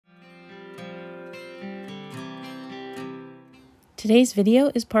Today's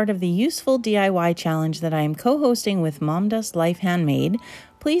video is part of the useful DIY challenge that I am co-hosting with Mom Does Life Handmade.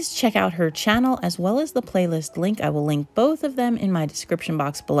 Please check out her channel as well as the playlist link. I will link both of them in my description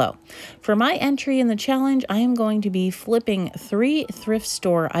box below. For my entry in the challenge, I am going to be flipping 3 thrift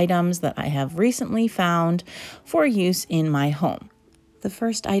store items that I have recently found for use in my home. The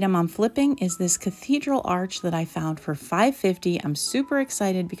first item I'm flipping is this cathedral arch that I found for $5.50. I'm super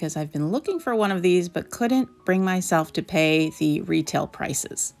excited because I've been looking for one of these but couldn't bring myself to pay the retail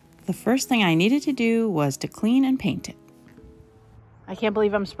prices. The first thing I needed to do was to clean and paint it. I can't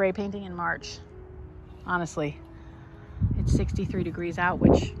believe I'm spray painting in March. Honestly, it's 63 degrees out,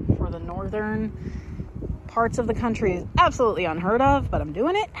 which for the northern parts of the country is absolutely unheard of, but I'm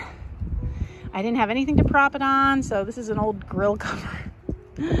doing it. I didn't have anything to prop it on, so this is an old grill cover.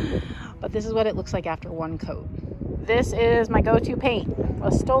 But this is what it looks like after one coat. This is my go-to paint,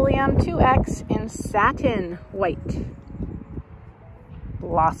 Rust-Oleum 2X in satin white.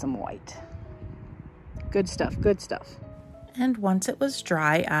 Blossom white. Good stuff, good stuff. And once it was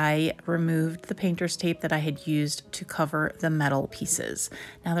dry, I removed the painter's tape that I had used to cover the metal pieces.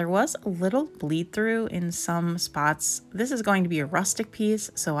 Now there was a little bleed through in some spots. This is going to be a rustic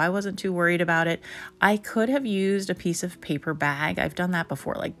piece, so I wasn't too worried about it. I could have used a piece of paper bag. I've done that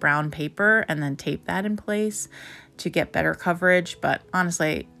before, like brown paper, and then tape that in place to get better coverage, but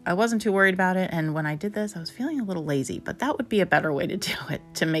honestly, I wasn't too worried about it, and when I did this, I was feeling a little lazy, but that would be a better way to do it,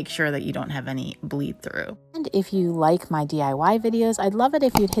 to make sure that you don't have any bleed through. And if you like my DIY videos, I'd love it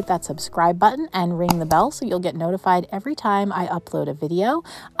if you'd hit that subscribe button and ring the bell so you'll get notified every time I upload a video.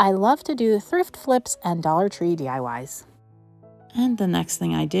 I love to do thrift flips and Dollar Tree DIYs. And the next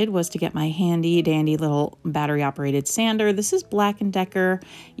thing I did was to get my handy dandy little battery operated sander. This is Black & Decker.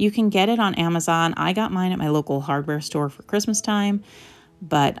 You can get it on Amazon. I got mine at my local hardware store for Christmas time,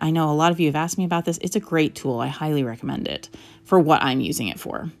 but I know a lot of you have asked me about this. It's a great tool. I highly recommend it for what I'm using it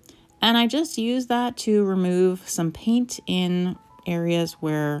for. And I just use that to remove some paint in areas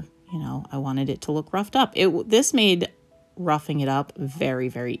where, you know, I wanted it to look roughed up. This made roughing it up very,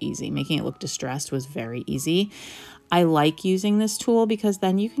 very easy. Making it look distressed was very easy. I like using this tool because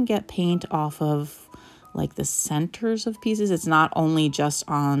then you can get paint off of like the centers of pieces. It's not only just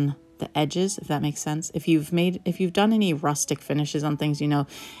on the edges, if that makes sense. If you've done any rustic finishes on things, you know,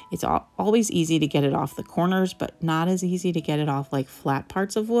 it's always easy to get it off the corners, but not as easy to get it off like flat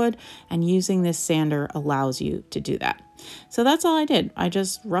parts of wood. And using this sander allows you to do that. So that's all I did. I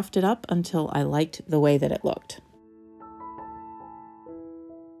just roughed it up until I liked the way that it looked.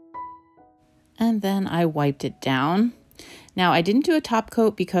 And then I wiped it down. Now I didn't do a top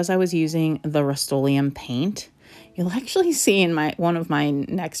coat because I was using the Rust-Oleum paint. You'll actually see in one of my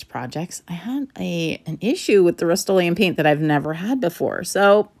next projects, I had an issue with the Rust-Oleum paint that I've never had before.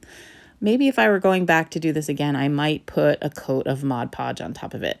 So maybe if I were going back to do this again, I might put a coat of Mod Podge on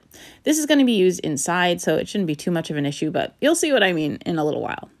top of it. This is going to be used inside, so it shouldn't be too much of an issue, but you'll see what I mean in a little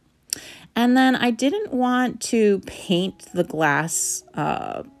while. And then I didn't want to paint the glass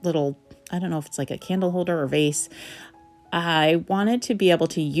little, I don't know if it's like a candle holder or vase. I wanted to be able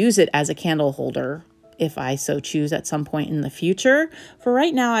to use it as a candle holder if I so choose at some point in the future. For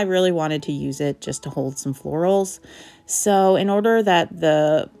right now, I really wanted to use it just to hold some florals. So in order that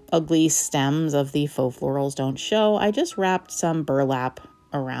the ugly stems of the faux florals don't show, I just wrapped some burlap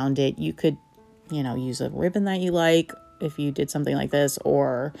around it. You could, you know, use a ribbon that you like if you did something like this,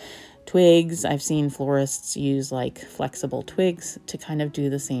 or twigs. I've seen florists use like flexible twigs to kind of do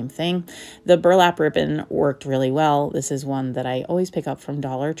the same thing. The burlap ribbon worked really well. This is one that I always pick up from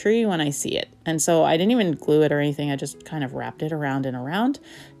Dollar Tree when I see it. And so I didn't even glue it or anything. I just kind of wrapped it around and around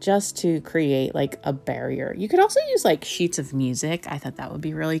just to create like a barrier. You could also use like sheets of music. I thought that would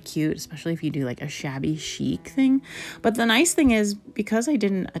be really cute, especially if you do like a shabby chic thing. But the nice thing is, because I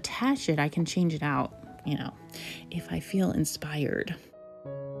didn't attach it, I can change it out, you know, if I feel inspired.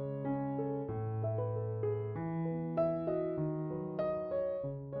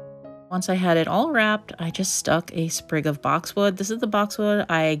 Once I had it all wrapped, I just stuck a sprig of boxwood. This is the boxwood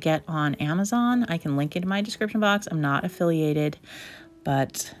I get on Amazon. I can link it in my description box. I'm not affiliated,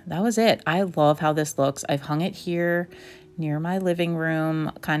 but that was it. I love how this looks. I've hung it here near my living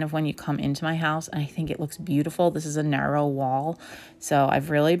room, kind of when you come into my house, and I think it looks beautiful. This is a narrow wall, so I've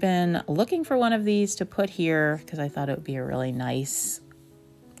really been looking for one of these to put here because I thought it would be a really nice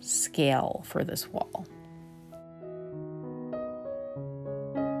scale for this wall.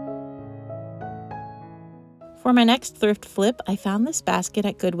 For my next thrift flip, I found this basket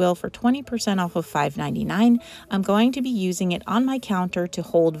at Goodwill for 20% off of $5.99. I'm going to be using it on my counter to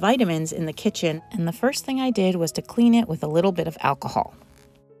hold vitamins in the kitchen, and the first thing I did was to clean it with a little bit of alcohol.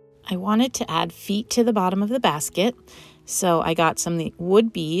 I wanted to add feet to the bottom of the basket, So I got some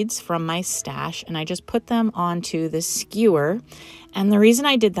wood beads from my stash and I just put them onto the skewer. And the reason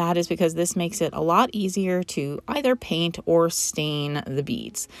I did that is because this makes it a lot easier to either paint or stain the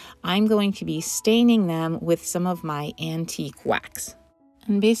beads. I'm going to be staining them with some of my antique wax.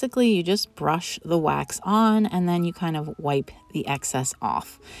 And basically you just brush the wax on and then you kind of wipe the excess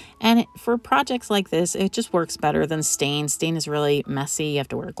off. And for projects like this, it just works better than stain. Stain is really messy. You have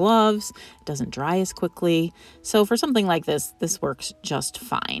to wear gloves. It doesn't dry as quickly. So for something like this, this works just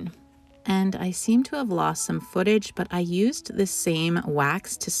fine. And I seem to have lost some footage, but I used this same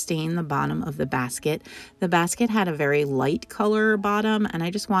wax to stain the bottom of the basket. The basket had a very light color bottom, and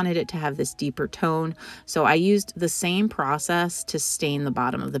I just wanted it to have this deeper tone. So I used the same process to stain the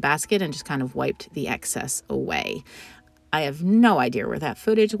bottom of the basket and just kind of wiped the excess away. I have no idea where that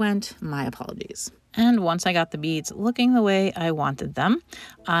footage went. My apologies. And once I got the beads looking the way I wanted them,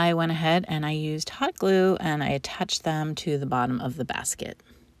 I went ahead and I used hot glue and I attached them to the bottom of the basket.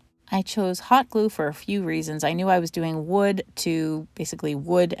 I chose hot glue for a few reasons. I knew I was doing wood to basically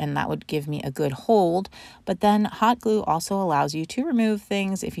wood and that would give me a good hold. But then hot glue also allows you to remove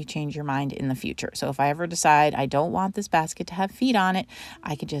things if you change your mind in the future. So if I ever decide I don't want this basket to have feet on it,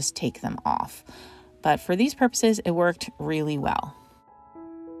 I could just take them off. But for these purposes, it worked really well.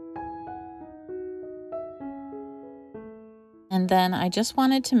 And then I just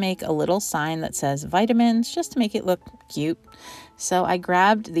wanted to make a little sign that says vitamins just to make it look cute. So I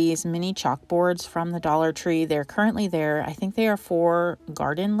grabbed these mini chalkboards from the Dollar Tree. They're currently there. I think they are for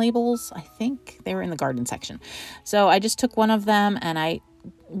garden labels. I think they were in the garden section. So I just took one of them and I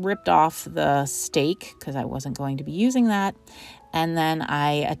ripped off the stake because I wasn't going to be using that. And then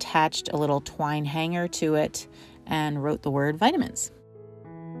I attached a little twine hanger to it and wrote the word vitamins.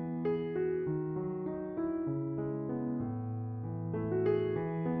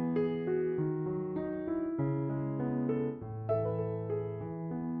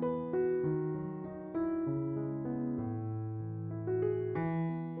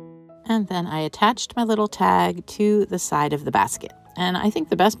 And then I attached my little tag to the side of the basket. And I think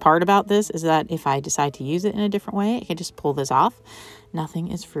the best part about this is that if I decide to use it in a different way, I can just pull this off. Nothing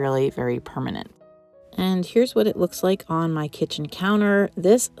is really very permanent. And here's what it looks like on my kitchen counter.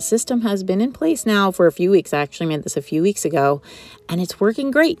 This system has been in place now for a few weeks. I actually made this a few weeks ago, and it's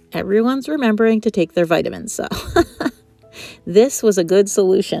working great. Everyone's remembering to take their vitamins, so this was a good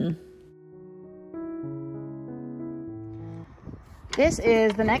solution. This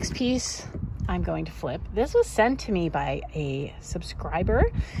is the next piece I'm going to flip. This was sent to me by a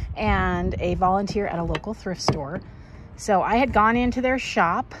subscriber and a volunteer at a local thrift store. So I had gone into their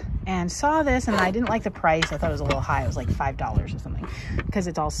shop and saw this and I didn't like the price. I thought it was a little high. It was like $5 or something because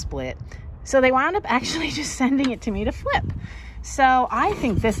it's all split. So they wound up actually just sending it to me to flip. So I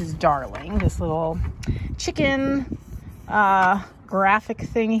think this is darling, this little chicken graphic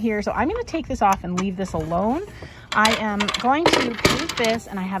thing here. So I'm going to take this off and leave this alone. I am going to paint this,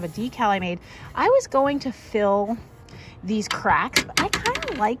 and I have a decal I made. I was going to fill these cracks, but I kind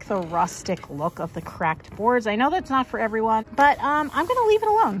of like the rustic look of the cracked boards. I know that's not for everyone, but I'm going to leave it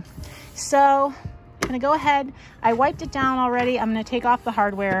alone. So I'm going to go ahead. I wiped it down already. I'm going to take off the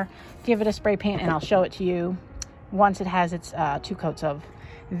hardware, give it a spray paint, and I'll show it to you once it has its 2 coats of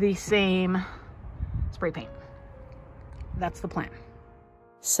the same spray paint. That's the plan.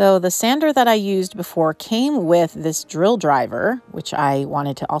 So the sander that I used before came with this drill driver, which I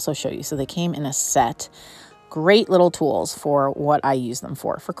wanted to also show you. So they came in a set. Great little tools for what I use them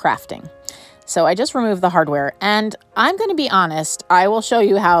for crafting. So I just removed the hardware, and I'm going to be honest, I will show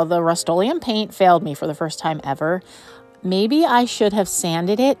you how the Rust-Oleum paint failed me for the first time ever. Maybe I should have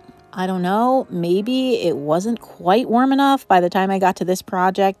sanded it. I don't know, maybe it wasn't quite warm enough by the time I got to this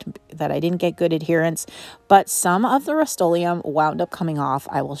project that I didn't get good adherence, but some of the Rust-Oleum wound up coming off.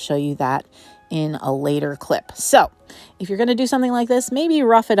 I will show you that in a later clip. So if you're going to do something like this, maybe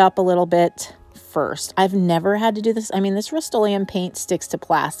rough it up a little bit first. I've never had to do this. I mean, this Rust-Oleum paint sticks to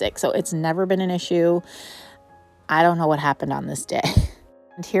plastic, so it's never been an issue. I don't know what happened on this day.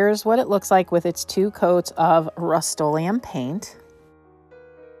 And here's what it looks like with its 2 coats of Rust-Oleum paint.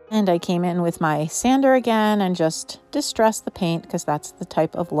 And I came in with my sander again and just distressed the paint because that's the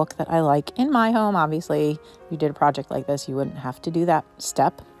type of look that I like in my home. Obviously, if you did a project like this, you wouldn't have to do that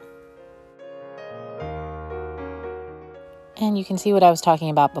step. And you can see what I was talking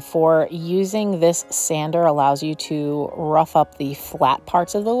about before. Using this sander allows you to rough up the flat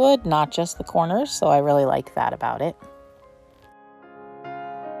parts of the wood, not just the corners. So I really like that about it.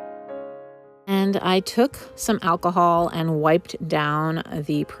 And I took some alcohol and wiped down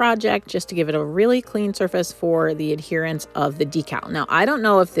the project just to give it a really clean surface for the adherence of the decal. Now, I don't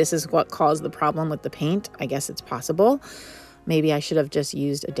know if this is what caused the problem with the paint. I guess it's possible. Maybe I should have just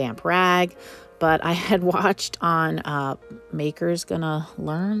used a damp rag, but I had watched on Maker's Gonna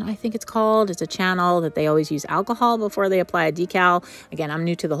Learn, I think it's called. It's a channel that they always use alcohol before they apply a decal. Again, I'm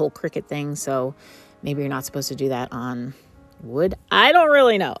new to the whole Cricut thing, so maybe you're not supposed to do that on wood. I don't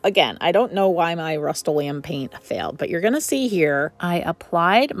really know. Again, I don't know why my Rust-Oleum paint failed, but you're gonna see here, I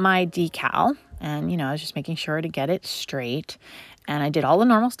applied my decal and, I was just making sure to get it straight. And I did all the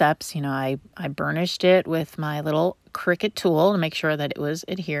normal steps. I burnished it with my little Cricut tool to make sure that it was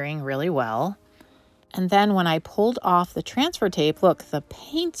adhering really well. And then when I pulled off the transfer tape, look, the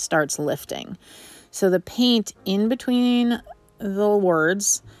paint starts lifting. So the paint in between the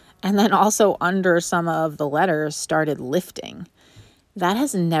words and then also under some of the letters started lifting. That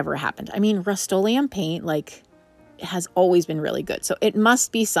has never happened. I mean, Rust-Oleum paint, has always been really good. So it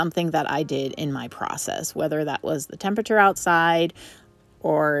must be something that I did in my process, whether that was the temperature outside,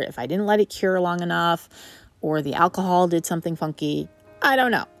 or if I didn't let it cure long enough, or the alcohol did something funky. I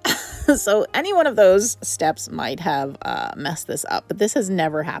don't know. So any one of those steps might have messed this up, but this has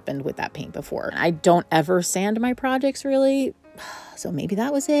never happened with that paint before. I don't ever sand my projects really, so maybe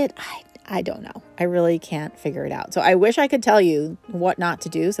that was it. I don't know. I really can't figure it out. So I wish I could tell you what not to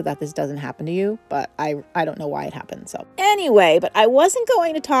do so that this doesn't happen to you, but I don't know why it happened. So anyway, but I wasn't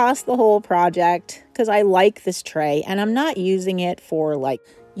going to toss the whole project because I like this tray and I'm not using it for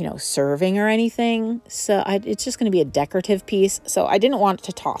serving or anything. So it's just going to be a decorative piece. So I didn't want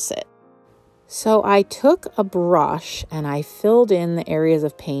to toss it. So I took a brush and I filled in the areas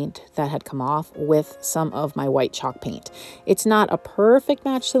of paint that had come off with some of my white chalk paint. It's not a perfect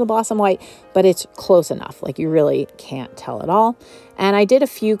match to the Blossom White, but it's close enough. You really can't tell at all. And I did a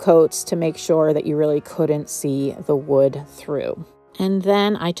few coats to make sure that you really couldn't see the wood through. And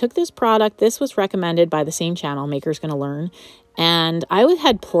then I took this product. This was recommended by the same channel, Maker's Gonna Learn. And I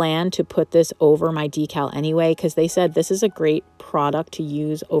had planned to put this over my decal anyway, because they said this is a great product to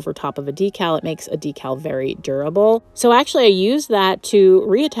use over top of a decal. It makes a decal very durable. So actually I used that to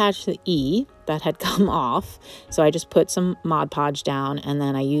reattach the E that had come off. So I just put some Mod Podge down and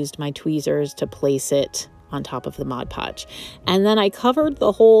then I used my tweezers to place it on top of the Mod Podge. And then I covered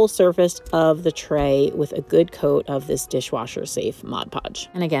the whole surface of the tray with a good coat of this dishwasher safe Mod Podge.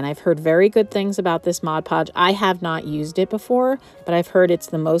 And again, I've heard very good things about this Mod Podge. I have not used it before, but I've heard it's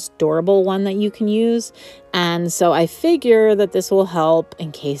the most durable one that you can use. And so I figure that this will help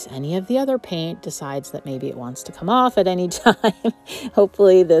in case any of the other paint decides that maybe it wants to come off at any time.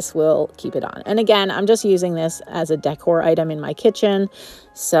 Hopefully this will keep it on. And again, I'm just using this as a decor item in my kitchen,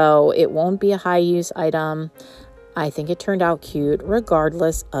 so it won't be a high use item. I think it turned out cute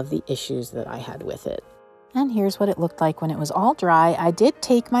regardless of the issues that I had with it. And here's what it looked like when it was all dry. I did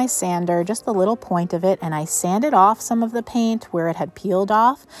take my sander, just the little point of it, and I sanded off some of the paint where it had peeled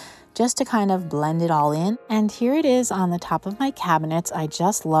off, just to kind of blend it all in. And here it is on the top of my cabinets. I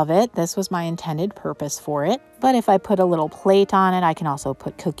just love it. This was my intended purpose for it. But if I put a little plate on it, I can also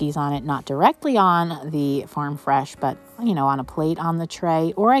put cookies on it, not directly on the Farm Fresh, but on a plate on the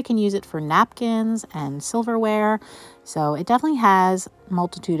tray, or I can use it for napkins and silverware. So it definitely has a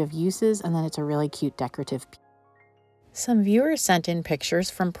multitude of uses, and then it's a really cute decorative piece. Some viewers sent in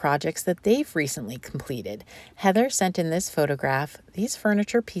pictures from projects that they've recently completed. Heather sent in this photograph. These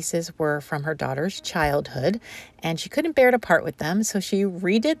furniture pieces were from her daughter's childhood, and she couldn't bear to part with them, so she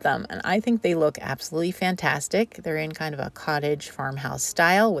redid them, and I think they look absolutely fantastic. They're in kind of a cottage farmhouse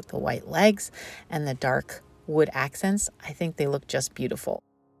style with the white legs and the dark wood accents. I think they look just beautiful.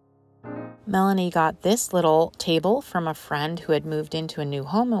 Melanie got this little table from a friend who had moved into a new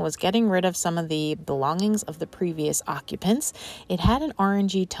home and was getting rid of some of the belongings of the previous occupants. It had an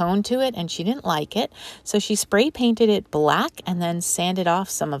orangey tone to it and she didn't like it, so she spray painted it black and then sanded off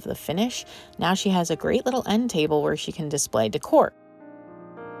some of the finish. Now she has a great little end table where she can display decor.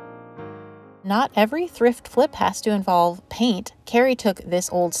 Not every thrift flip has to involve paint. Carrie took this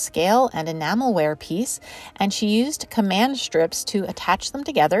old scale and enamelware piece, and she used command strips to attach them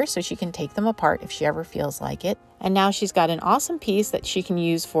together so she can take them apart if she ever feels like it. And now she's got an awesome piece that she can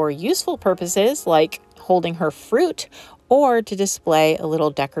use for useful purposes like holding her fruit or to display a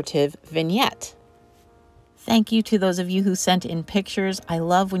little decorative vignette. Thank you to those of you who sent in pictures. I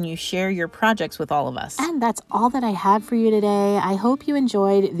love when you share your projects with all of us. And that's all that I had for you today. I hope you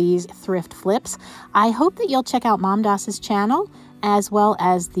enjoyed these thrift flips. I hope that you'll check out Mom Doss's channel as well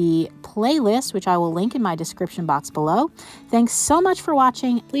as the playlist, which I will link in my description box below. Thanks so much for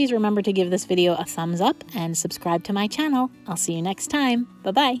watching. Please remember to give this video a thumbs up and subscribe to my channel. I'll see you next time.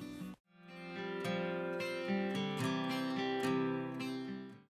 Bye-bye.